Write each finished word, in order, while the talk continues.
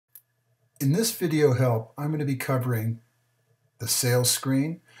In this video help, I'm going to be covering the sales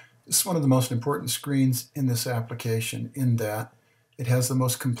screen. This is one of the most important screens in this application in that it has the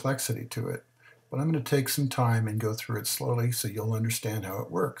most complexity to it. But I'm going to take some time and go through it slowly so you'll understand how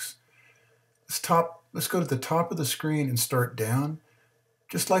it works. Let's go to the top of the screen and start down.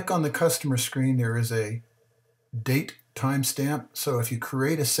 Just like on the customer screen, there is a date timestamp. So if you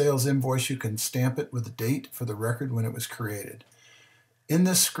create a sales invoice, you can stamp it with a date for the record when it was created. In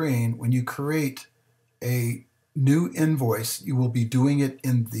this screen, when you create a new invoice, you will be doing it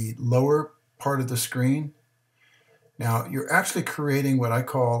in the lower part of the screen. Now, you're actually creating what I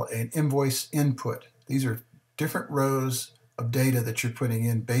call an invoice input. These are different rows of data that you're putting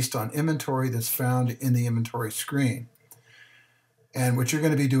in based on inventory that's found in the inventory screen. And what you're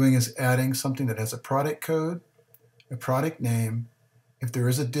going to be doing is adding something that has a product code, a product name. If there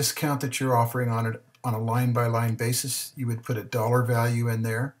is a discount that you're offering on it, on a line-by-line basis, you would put a dollar value in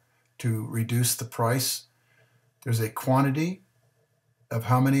there to reduce the price. There's a quantity of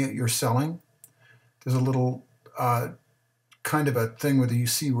how many you're selling. There's a little kind of a thing where you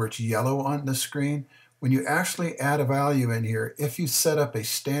see where it's yellow on the screen. When you actually add a value in here, if you set up a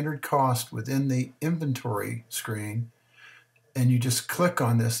standard cost within the inventory screen and you just click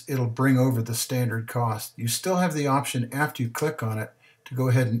on this, it'll bring over the standard cost. You still have the option after you click on it to go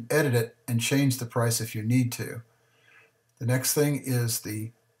ahead and edit it and change the price if you need to. The next thing is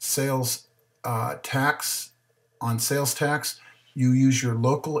the sales tax. On sales tax, you use your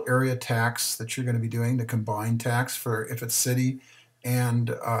local area tax that you're going to be doing, the combined tax for if it's city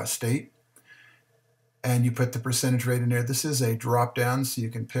and state. And you put the percentage rate in there. This is a drop down so you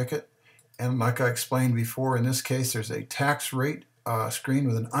can pick it. And like I explained before, in this case, there's a tax rate screen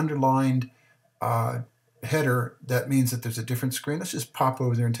with an underlined header. That means that there's a different screen. Let's just pop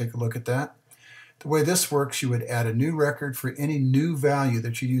over there and take a look at that. The way this works, you would add a new record for any new value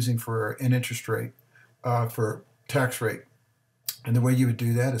that you're using for an interest rate, for tax rate. And the way you would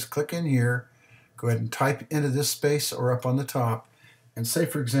do that is click in here, go ahead and type into this space or up on the top, and say,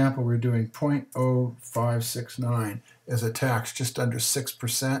 for example, we're doing 0.0569 as a tax, just under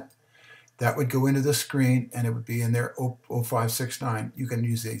 6%. That would go into the screen and it would be in there 0.0569. You can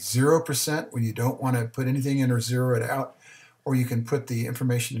use a 0% when you don't want to put anything in or zero it out, or you can put the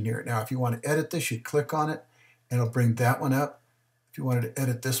information in here. Now, if you want to edit this, you click on it and it'll bring that one up. If you wanted to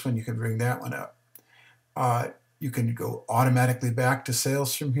edit this one, you can bring that one up. You can go automatically back to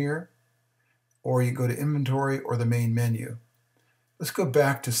sales from here, or you go to inventory or the main menu. Let's go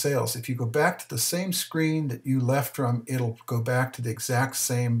back to sales. If you go back to the same screen that you left from, it'll go back to the exact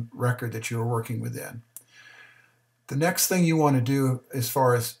same record that you were working within. The next thing you want to do as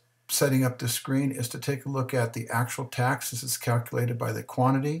far as setting up the screen is to take a look at the actual tax. This is calculated by the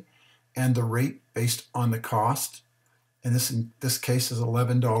quantity and the rate based on the cost. And this in this case is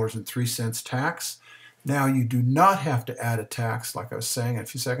 $11.03 tax. Now you do not have to add a tax, like I was saying a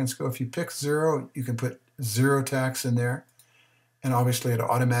few seconds ago. If you pick 0, you can put 0 tax in there. And obviously it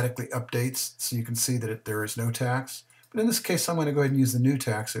automatically updates so you can see that there is no tax. But in this case, I'm going to go ahead and use the new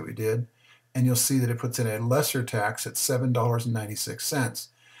tax that we did. And you'll see that it puts in a lesser tax at $7.96.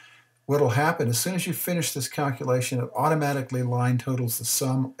 What will happen, as soon as you finish this calculation, it automatically line totals the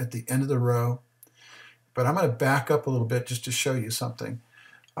sum at the end of the row. But I'm going to back up a little bit just to show you something.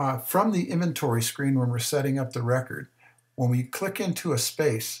 From the inventory screen when we're setting up the record, when we click into a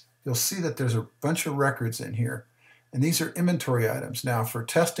space, you'll see that there's a bunch of records in here. And these are inventory items. Now, for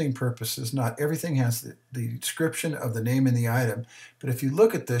testing purposes, not everything has the description of the name and the item. But if you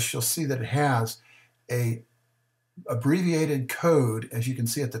look at this, you'll see that it has a abbreviated code, as you can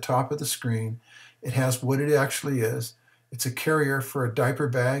see at the top of the screen. It has what it actually is. It's a carrier for a diaper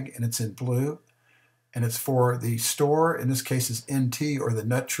bag, and it's in blue. And it's for the store, in this case is NT, or the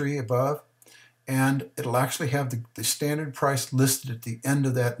nut tree above. And it'll actually have the standard price listed at the end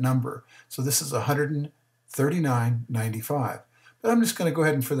of that number. So this is $139.95. But I'm just going to go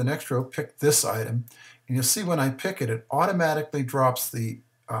ahead and for the next row pick this item. And you'll see when I pick it, it automatically drops the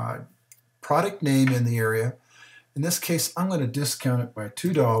product name in the area. In this case, I'm going to discount it by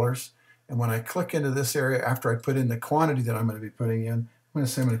 $2. And when I click into this area, after I put in the quantity that I'm going to be putting in, I'm going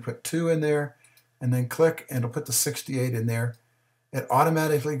to say I'm going to put 2 in there, and then click, and it'll put the 68 in there. It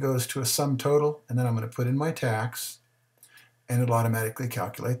automatically goes to a sum total, and then I'm going to put in my tax, and it'll automatically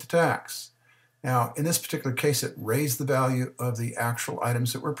calculate the tax. Now, in this particular case, it raised the value of the actual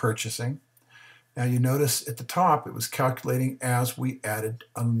items that we're purchasing. Now, you notice at the top, it was calculating as we added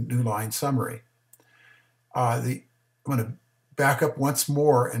a new line summary. I'm going to back up once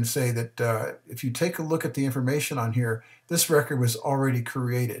more and say that if you take a look at the information on here, this record was already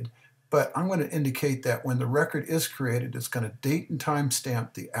created. but I'm going to indicate that when the record is created, it's going to date and time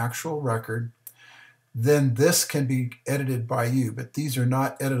stamp the actual record. Then this can be edited by you, but these are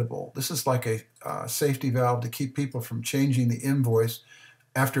not editable. This is like a safety valve to keep people from changing the invoice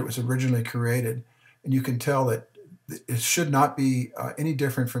after it was originally created. And you can tell that it should not be any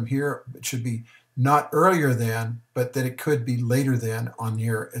different from here. It should be not earlier than, but that it could be later than on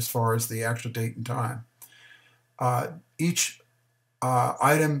here as far as the actual date and time. Each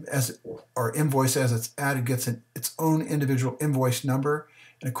item or invoice as it's added gets its own individual invoice number.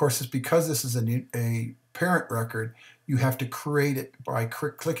 And of course, it's because this is a parent record, you have to create it by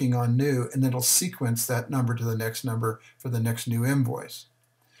clicking on new, and then it'll sequence that number to the next number for the next new invoice.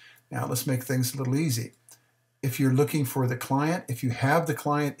 Now let's make things a little easy. If you're looking for the client, if you have the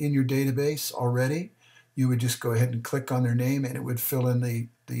client in your database already, you would just go ahead and click on their name and it would fill in the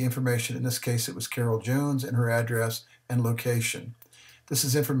information. In this case, it was Carol Jones and her address and location. This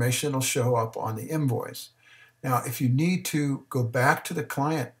is information that'll show up on the invoice. Now, if you need to go back to the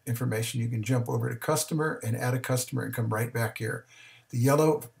client information, you can jump over to customer and add a customer and come right back here. The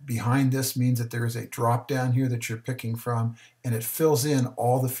yellow behind this means that there is a drop down here that you're picking from, and it fills in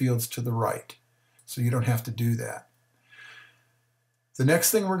all the fields to the right. So you don't have to do that. The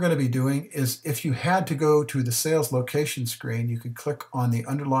next thing we're going to be doing is if you had to go to the sales location screen, you could click on the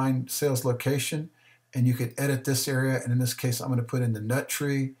underlined sales location and you could edit this area. And in this case, I'm going to put in the nut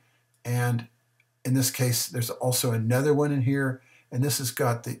tree. And in this case, there's also another one in here. And this has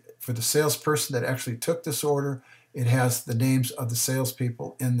got for the salesperson that actually took this order, it has the names of the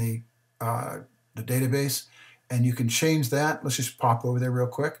salespeople in the database. And you can change that. Let's just pop over there real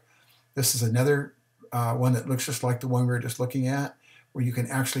quick. This is another one that looks just like the one we were just looking at, where you can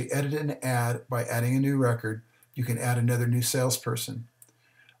actually edit and add by adding a new record. You can add another new salesperson.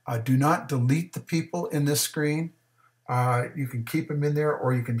 Do not delete the people in this screen. You can keep them in there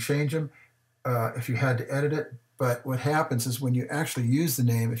or you can change them if you had to edit it. But what happens is when you actually use the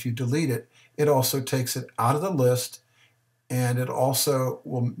name, if you delete it, it also takes it out of the list, and it also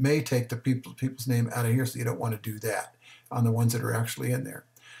may take the people's name out of here, so you don't want to do that on the ones that are actually in there.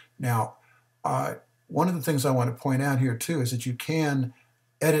 Now, one of the things I want to point out here too is that you can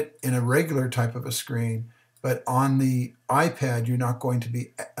edit in a regular type of a screen, but on the iPad you're not going to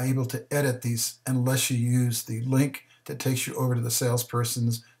be able to edit these unless you use the link that takes you over to the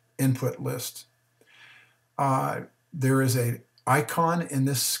salesperson's input list. There is an icon in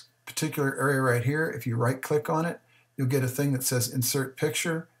this particular area right here. If you right click on it, you'll get a thing that says insert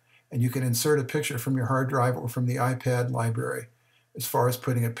picture, and you can insert a picture from your hard drive or from the iPad library as far as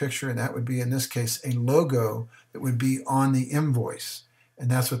putting a picture, and that would be in this case a logo that would be on the invoice,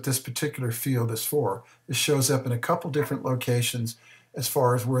 and that's what this particular field is for. This shows up in a couple different locations as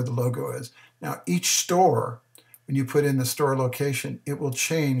far as where the logo is. Now each store, when you put in the store location, it will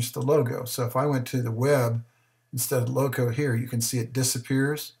change the logo. So if I went to the web instead of logo here, you can see it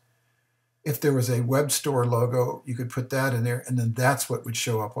disappears. If there was a web store logo, you could put that in there, and then that's what would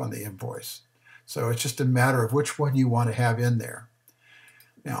show up on the invoice. So it's just a matter of which one you want to have in there.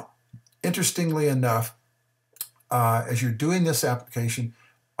 Now, interestingly enough, as you're doing this application,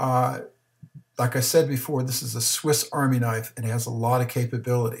 like I said before, this is a Swiss Army knife and it has a lot of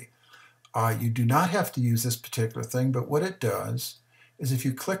capability. You do not have to use this particular thing, but what it does is if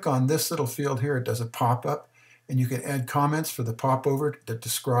you click on this little field here, it does a pop-up, and you can add comments for the popover that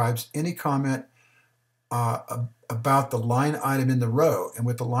describes any comment about the line item in the row, and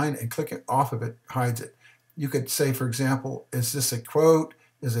with the line and clicking off of it hides it. You could say, for example, is this a quote?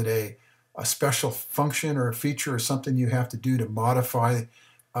 Is it a special function or a feature or something you have to do to modify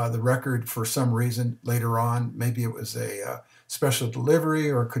the record for some reason later on? Maybe it was a special delivery,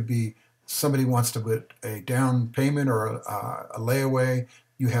 or it could be somebody wants to put a down payment or a layaway.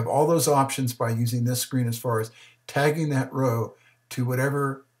 You have all those options by using this screen as far as tagging that row to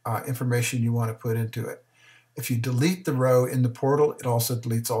whatever information you want to put into it. If you delete the row in the portal, it also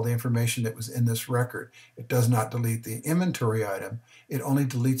deletes all the information that was in this record. It does not delete the inventory item. It only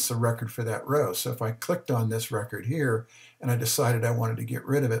deletes the record for that row. So if I clicked on this record here and I decided I wanted to get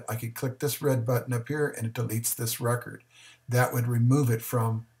rid of it, I could click this red button up here and it deletes this record. That would remove it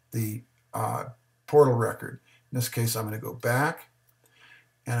from the portal record. In this case, I'm going to go back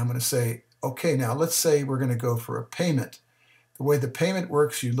and I'm going to say, okay, now let's say we're going to go for a payment. The way the payment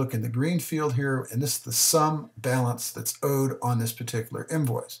works, you look in the green field here, and this is the sum balance that's owed on this particular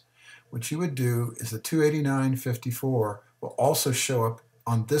invoice. What you would do is the $289.54 will also show up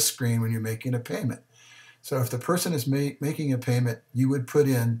on this screen when you're making a payment. So if the person is making a payment, you would put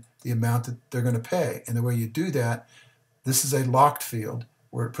in the amount that they're going to pay. And the way you do that, this is a locked field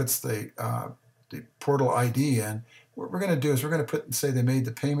where it puts the portal ID in, what we're going to do is we're going to say they made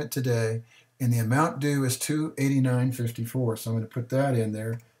the payment today, and the amount due is $289.54. So I'm going to put that in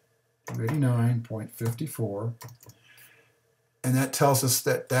there, 289.54, and that tells us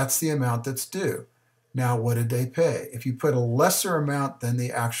that that's the amount that's due. Now, what did they pay? If you put a lesser amount than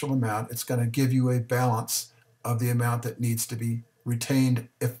the actual amount, it's going to give you a balance of the amount that needs to be retained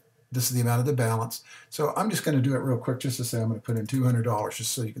if this is the amount of the balance. So I'm just going to do it real quick just to say I'm going to put in $200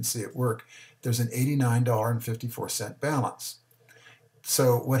 just so you can see it work. There's an $89.54 balance.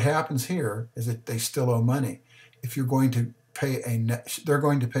 So what happens here is that they still owe money. If you're going to pay they're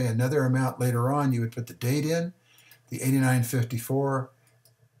going to pay another amount later on, you would put the date in, the $89.54.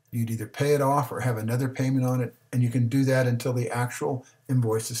 You'd either pay it off or have another payment on it, and you can do that until the actual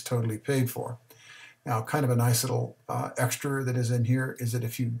invoice is totally paid for. Now, kind of a nice little extra that is in here is that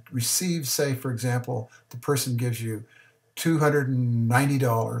if you receive, say, for example, the person gives you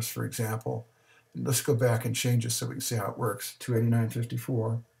 $290, for example. Let's go back and change this so we can see how it works.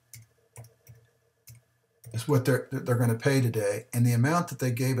 $289.54 is what they're going to pay today, and the amount that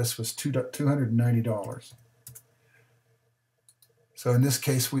they gave us was $290. So in this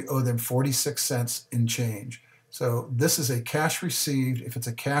case, we owe them 46 cents in change. So this is a cash received if it's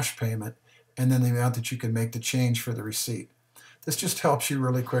a cash payment, and then the amount that you can make the change for the receipt. This just helps you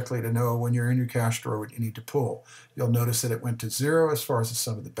really quickly to know when you're in your cash drawer what you need to pull. You'll notice that it went to 0 as far as the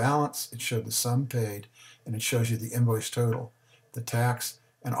sum of the balance. It showed the sum paid, and it shows you the invoice total, the tax,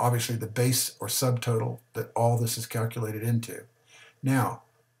 and obviously the base or subtotal that all this is calculated into. Now,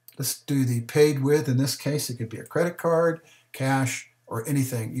 let's do the paid with. In this case, it could be a credit card, cash, or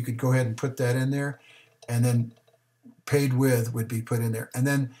anything. You could go ahead and put that in there, and then paid with would be put in there. And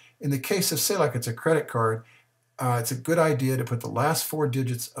then in the case of, say, like it's a credit card, it's a good idea to put the last 4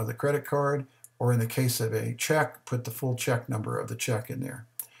 digits of the credit card, or in the case of a check, put the full check number of the check in there.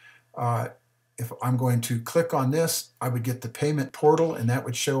 If I'm going to click on this, I would get the payment portal, and that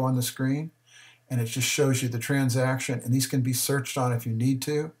would show on the screen, and it just shows you the transaction, and these can be searched on if you need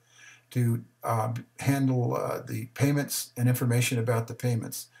to handle the payments and information about the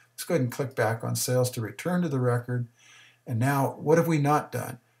payments. Let's go ahead and click back on sales to return to the record. And now, what have we not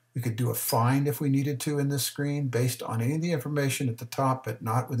done? We could do a find if we needed to in this screen based on any of the information at the top, but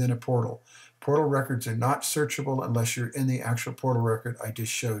not within a portal. Portal records are not searchable unless you're in the actual portal record I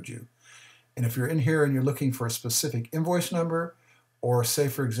just showed you. And if you're in here and you're looking for a specific invoice number, or say,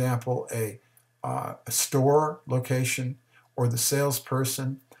 for example, a store location, or the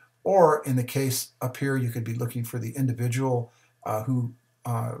salesperson, or in the case up here, you could be looking for the individual who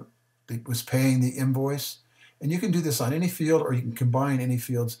was paying the invoice. And you can do this on any field, or you can combine any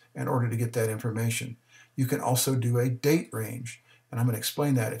fields in order to get that information. You can also do a date range, and I'm going to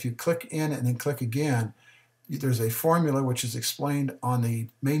explain that. If you click in and then click again, there's a formula which is explained on the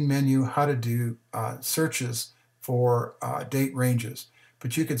main menu how to do searches for date ranges.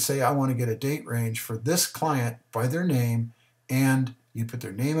 But you could say, I want to get a date range for this client by their name, and you put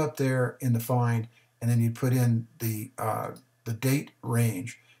their name up there in the find, and then you put in the date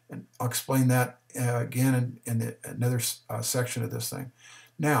range. And I'll explain that again in another section of this thing.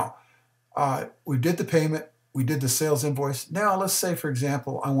 Now, we did the payment, we did the sales invoice. Now, let's say, for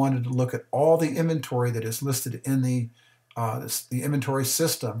example, I wanted to look at all the inventory that is listed in the inventory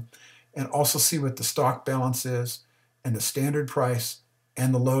system, and also see what the stock balance is, and the standard price,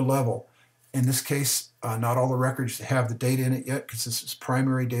 and the low level. In this case, not all the records have the data in it yet, because this is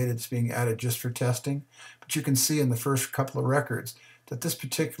primary data that's being added just for testing. But you can see in the first couple of records that this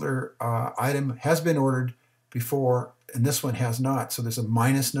particular item has been ordered before, and this one has not. So there's a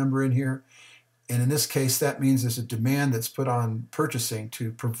minus number in here. And in this case, that means there's a demand that's put on purchasing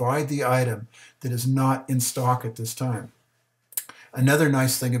to provide the item that is not in stock at this time. Another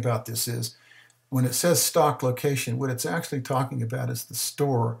nice thing about this is when it says stock location, what it's actually talking about is the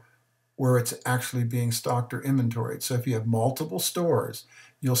store where it's actually being stocked or inventoried. So if you have multiple stores,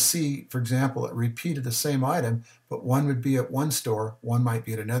 you'll see, for example, a repeat of the same item, but one would be at one store, one might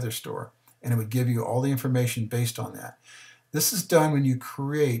be at another store, and it would give you all the information based on that. This is done when you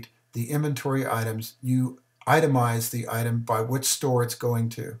create the inventory items. You itemize the item by which store it's going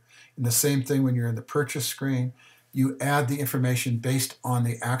to. And the same thing when you're in the purchase screen, you add the information based on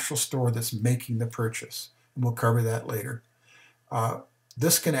the actual store that's making the purchase. And we'll cover that later.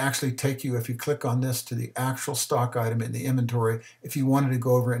 This can actually take you, if you click on this, to the actual stock item in the inventory if you wanted to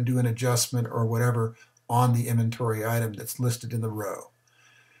go over and do an adjustment or whatever on the inventory item that's listed in the row.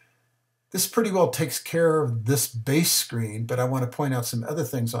 This pretty well takes care of this base screen, but I want to point out some other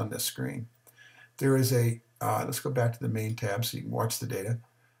things on this screen. There is a, let's go back to the main tab so you can watch the data.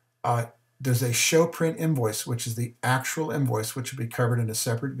 There's a show print invoice, which is the actual invoice, which will be covered in a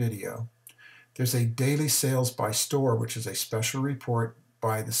separate video. There's a daily sales by store, which is a special report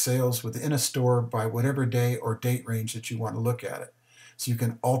by the sales within a store by whatever day or date range that you want to look at it. So you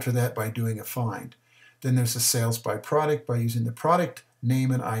can alter that by doing a find. Then there's the sales by product, by using the product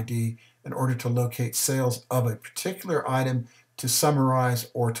name and ID in order to locate sales of a particular item, to summarize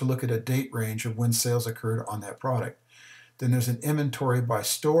or to look at a date range of when sales occurred on that product. Then there's an inventory by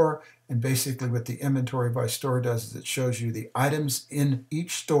store, and basically what the inventory by store does is it shows you the items in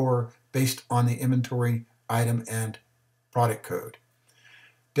each store based on the inventory item and product code.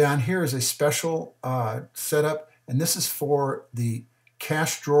 Down here is a special setup, and this is for the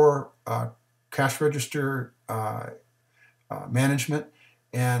cash drawer, cash register management.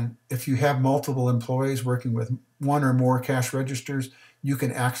 And if you have multiple employees working with one or more cash registers, you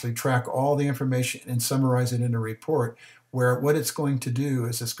can actually track all the information and summarize it in a report, where what it's going to do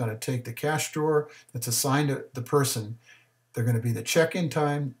is it's going to take the cash drawer that's assigned to the person. They're going to be the check-in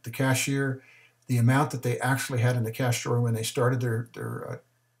time, the cashier, the amount that they actually had in the cash drawer when they started their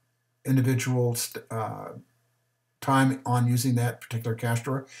individual time on using that particular cash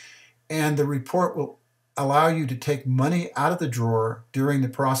drawer. And the report will allow you to take money out of the drawer during the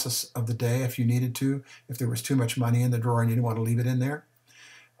process of the day if you needed to, if there was too much money in the drawer and you didn't want to leave it in there.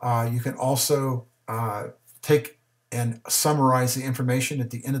 You can also take and summarize the information at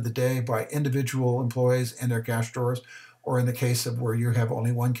the end of the day by individual employees and their cash drawers, or in the case of where you have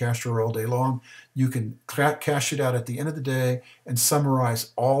only one cash drawer all day long, you can cash it out at the end of the day and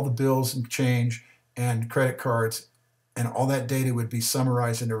summarize all the bills and change and credit cards, and all that data would be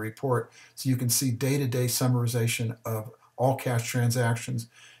summarized in a report, so you can see day-to-day summarization of all cash transactions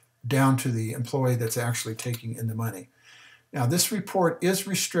down to the employee that's actually taking in the money. Now, this report is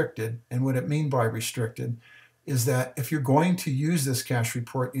restricted, and what it means by restricted is that if you're going to use this cash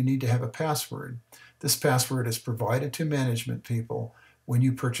report, you need to have a password. This password is provided to management people when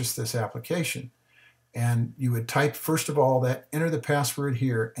you purchase this application. And you would type, first of all, enter the password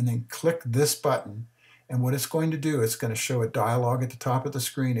here, and then click this button. And what it's going to do, it's going to show a dialog at the top of the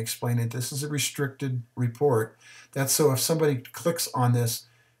screen explaining this is a restricted report. That's so if somebody clicks on this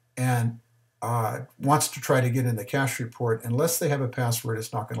and wants to try to get in the cash report, unless they have a password,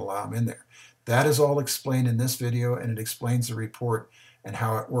 it's not going to allow them in there. That is all explained in this video, and it explains the report and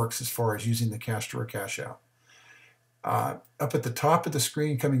how it works as far as using the cash drawer cash out. Up at the top of the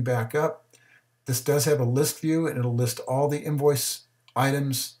screen, coming back up, this does have a list view, and it'll list all the invoice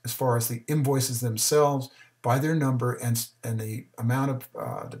items as far as the invoices themselves by their number and the amount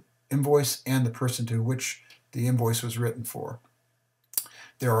of the invoice and the person to which the invoice was written for.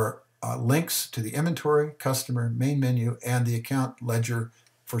 There are links to the inventory, customer, main menu, and the account ledger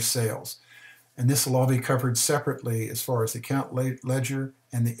for sales. And this will all be covered separately as far as the account ledger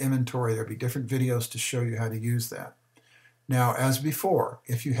and the inventory. There'll be different videos to show you how to use that. Now, as before,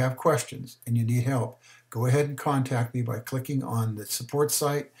 if you have questions and you need help, go ahead and contact me by clicking on the support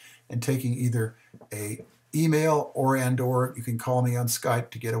site and taking either an email or you can call me on Skype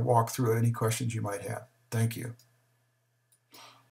to get a walkthrough of any questions you might have. Thank you.